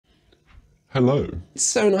Hello. It's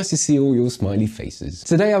so nice to see all your smiley faces.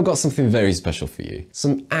 Today I've got something very special for you.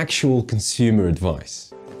 Some actual consumer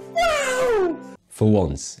advice. For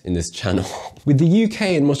once in this channel. With the UK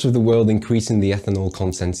and much of the world increasing the ethanol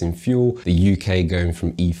content in fuel, the UK going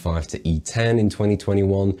from E5 to E10 in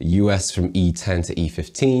 2021, the US from E10 to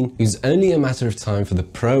E15, it was only a matter of time for the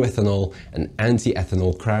pro-ethanol and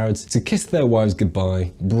anti-ethanol crowds to kiss their wives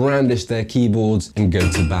goodbye, brandish their keyboards and go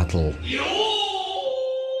to battle.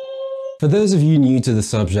 For those of you new to the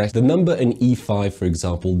subject, the number in E5, for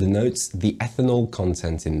example, denotes the ethanol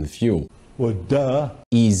content in the fuel. Well, duh.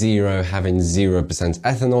 E0 having 0%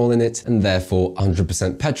 ethanol in it and therefore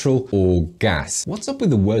 100% petrol or gas. What's up with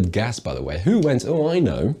the word gas, by the way? Who went, oh, I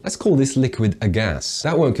know. Let's call this liquid a gas.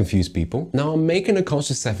 That won't confuse people. Now, I'm making a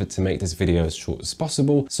conscious effort to make this video as short as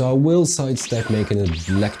possible, so I will sidestep making a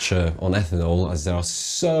lecture on ethanol as there are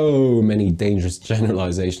so many dangerous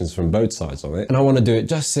generalizations from both sides on it, and I want to do it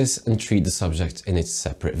justice and treat the subject in its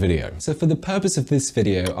separate video. So for the purpose of this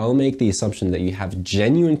video, I'll make the assumption that you have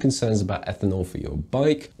genuine concerns about ethanol for your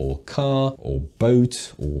bike or car or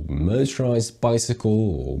boat or motorized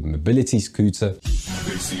bicycle or mobility scooter. They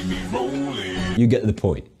see me rolling. You get the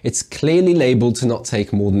point. It's clearly labeled to not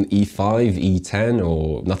take more than E5, E10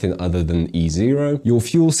 or nothing other than E0. Your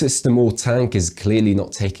fuel system or tank is clearly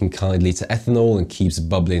not taking kindly to ethanol and keeps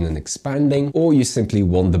bubbling and expanding, or you simply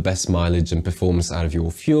want the best mileage and performance out of your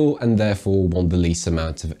fuel and therefore want the least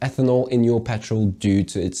amount of ethanol in your petrol due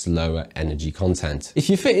to its lower energy content. If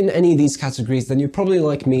you fit in any of these categories, then you're probably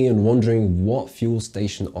like me and wondering what fuel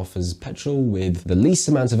station offers petrol with the least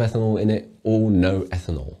amount of ethanol in it or no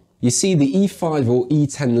ethanol. You see, the E5 or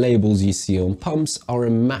E10 labels you see on pumps are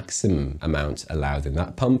a maximum amount allowed in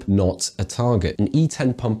that pump, not a target. An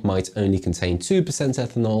E10 pump might only contain 2%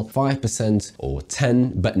 ethanol, 5% or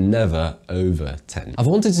 10, but never over 10. I've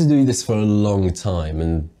wanted to do this for a long time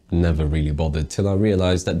and never really bothered till I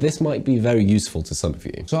realized that this might be very useful to some of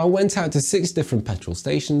you. So I went out to 6 different petrol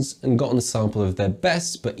stations and got a sample of their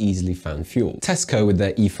best but easily found fuel. Tesco with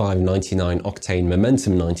their E5 99 octane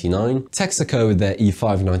Momentum 99, Texaco with their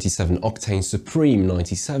E5 97 octane Supreme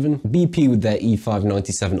 97, BP with their E5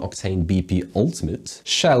 97 octane BP Ultimate,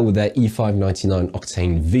 Shell with their E5 99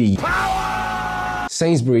 octane V,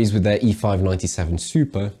 Sainsbury's with their E5 97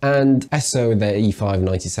 Super, and Esso with their E5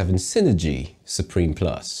 97 Synergy Supreme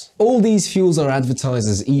Plus. All these fuels are advertised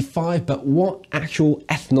as E5, but what actual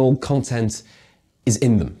ethanol content is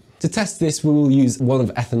in them? To test this, we will use one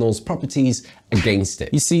of ethanol's properties against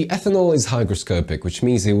it. You see, ethanol is hygroscopic, which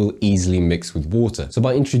means it will easily mix with water. So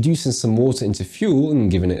by introducing some water into fuel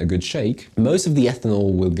and giving it a good shake, most of the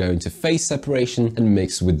ethanol will go into phase separation and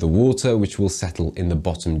mix with the water, which will settle in the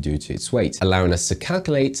bottom due to its weight, allowing us to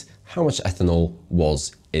calculate how much ethanol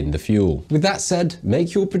was in the fuel. With that said,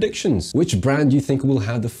 make your predictions. Which brand do you think will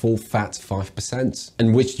have the full fat 5%?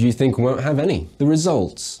 And which do you think won't have any? The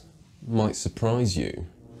results might surprise you.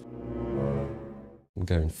 I'm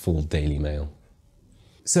going full Daily Mail.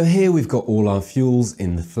 So here we've got all our fuels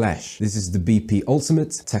in the flesh. This is the BP Ultimate,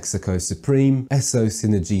 Texaco Supreme, Esso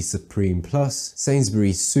Synergy Supreme Plus,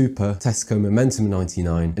 Sainsbury Super, Tesco Momentum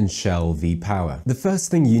 99 and Shell V Power. The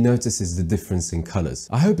first thing you notice is the difference in colours.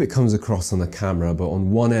 I hope it comes across on the camera, but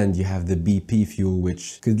on one end you have the BP fuel,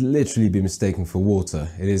 which could literally be mistaken for water.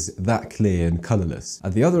 It is that clear and colourless.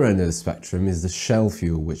 At the other end of the spectrum is the Shell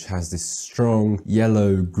fuel, which has this strong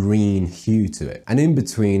yellow-green hue to it. And in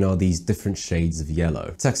between are these different shades of yellow.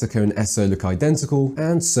 Texaco and Esso look identical,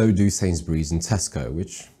 and so do Sainsbury's and Tesco,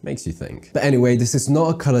 which makes you think. But anyway, this is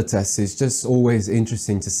not a color test, it's just always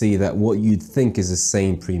interesting to see that what you'd think is the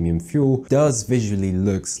same premium fuel does visually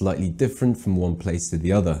look slightly different from one place to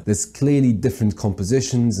the other. There's clearly different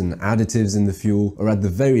compositions and additives in the fuel, or at the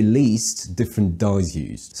very least, different dyes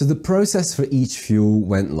used. So the process for each fuel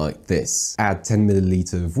went like this. Add 10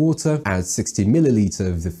 milliliter of water, add 60 milliliter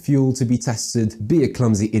of the fuel to be tested, be a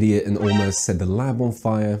clumsy idiot and almost set the lab on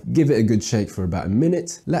fire, give it a good shake for about a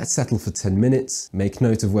minute, let settle for 10 minutes, make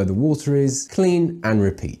note of where the water is, clean and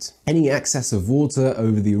repeat. Any excess of water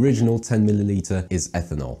over the original 10 milliliter is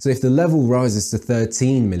ethanol. So if the level rises to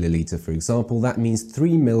 13 milliliter, for example, that means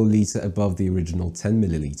 3 milliliter above the original 10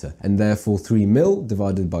 milliliter. And therefore 3 mil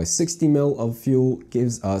divided by 60 mil of fuel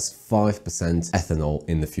gives us 5% ethanol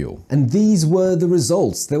in the fuel. And these were the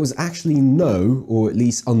results. There was actually no, or at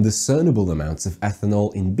least undiscernible amounts of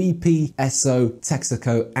ethanol in BP, Esso, Texaco,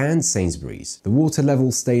 Texaco and Sainsbury's. The water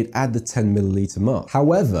level stayed at the 10 milliliter mark.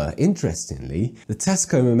 However, interestingly, the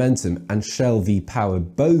Tesco Momentum and Shell V Power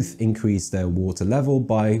both increased their water level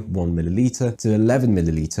by 1 milliliter to 11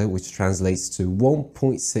 milliliter, which translates to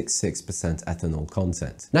 1.66% ethanol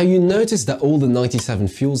content. Now you notice that all the 97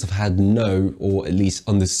 fuels have had no, or at least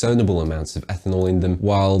undiscernible amounts of ethanol in them,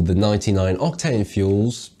 while the 99 octane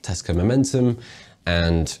fuels, Tesco Momentum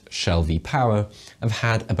and Shell V Power, have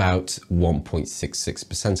had about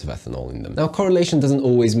 1.66% of ethanol in them. Now, correlation doesn't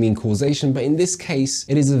always mean causation, but in this case,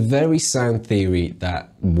 it is a very sound theory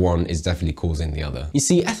that one is definitely causing the other. You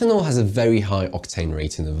see, ethanol has a very high octane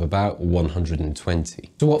rating of about 120.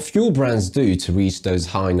 So what fuel brands do to reach those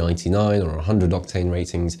high 99 or 100 octane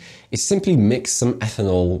ratings is simply mix some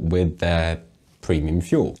ethanol with their premium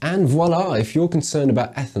fuel. And voila, if you're concerned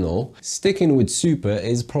about ethanol, sticking with super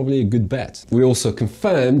is probably a good bet. We also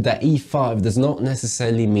confirmed that E5 does not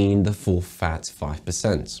necessarily mean the full fat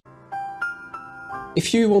 5%.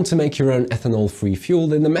 If you want to make your own ethanol-free fuel,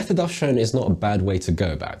 then the method I've shown is not a bad way to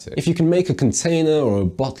go about it. If you can make a container or a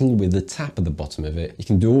bottle with a tap at the bottom of it, you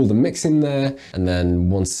can do all the mixing there, and then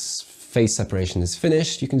once phase separation is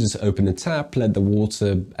finished, you can just open the tap, let the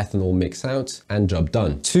water ethanol mix out, and job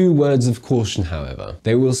done. Two words of caution, however.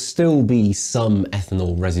 There will still be some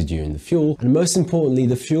ethanol residue in the fuel, and most importantly,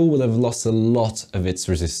 the fuel will have lost a lot of its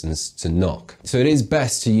resistance to knock. So it is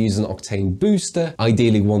best to use an octane booster,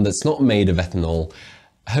 ideally one that's not made of ethanol,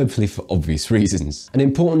 hopefully for obvious reasons. An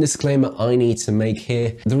important disclaimer I need to make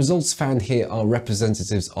here: the results found here are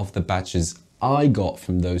representatives of the batches I got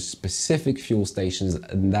from those specific fuel stations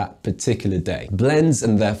on that particular day. Blends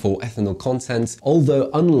and therefore ethanol content,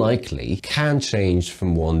 although unlikely, can change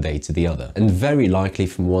from one day to the other, and very likely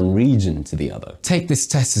from one region to the other. Take this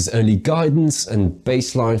test as only guidance and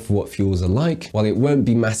baseline for what fuels are like. While it won't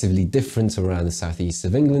be massively different around the southeast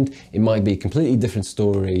of England, it might be a completely different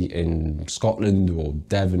story in Scotland or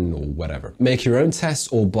Devon or whatever. Make your own tests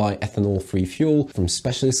or buy ethanol-free fuel from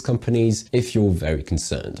specialist companies if you're very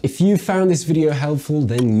concerned. If you found this video helpful,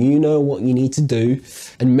 then you know what you need to do,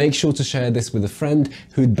 and make sure to share this with a friend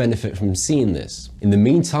who'd benefit from seeing this. In the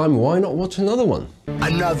meantime, why not watch another one?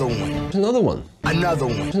 Another one. Another one. Another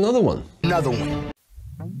one. Another one. Another one.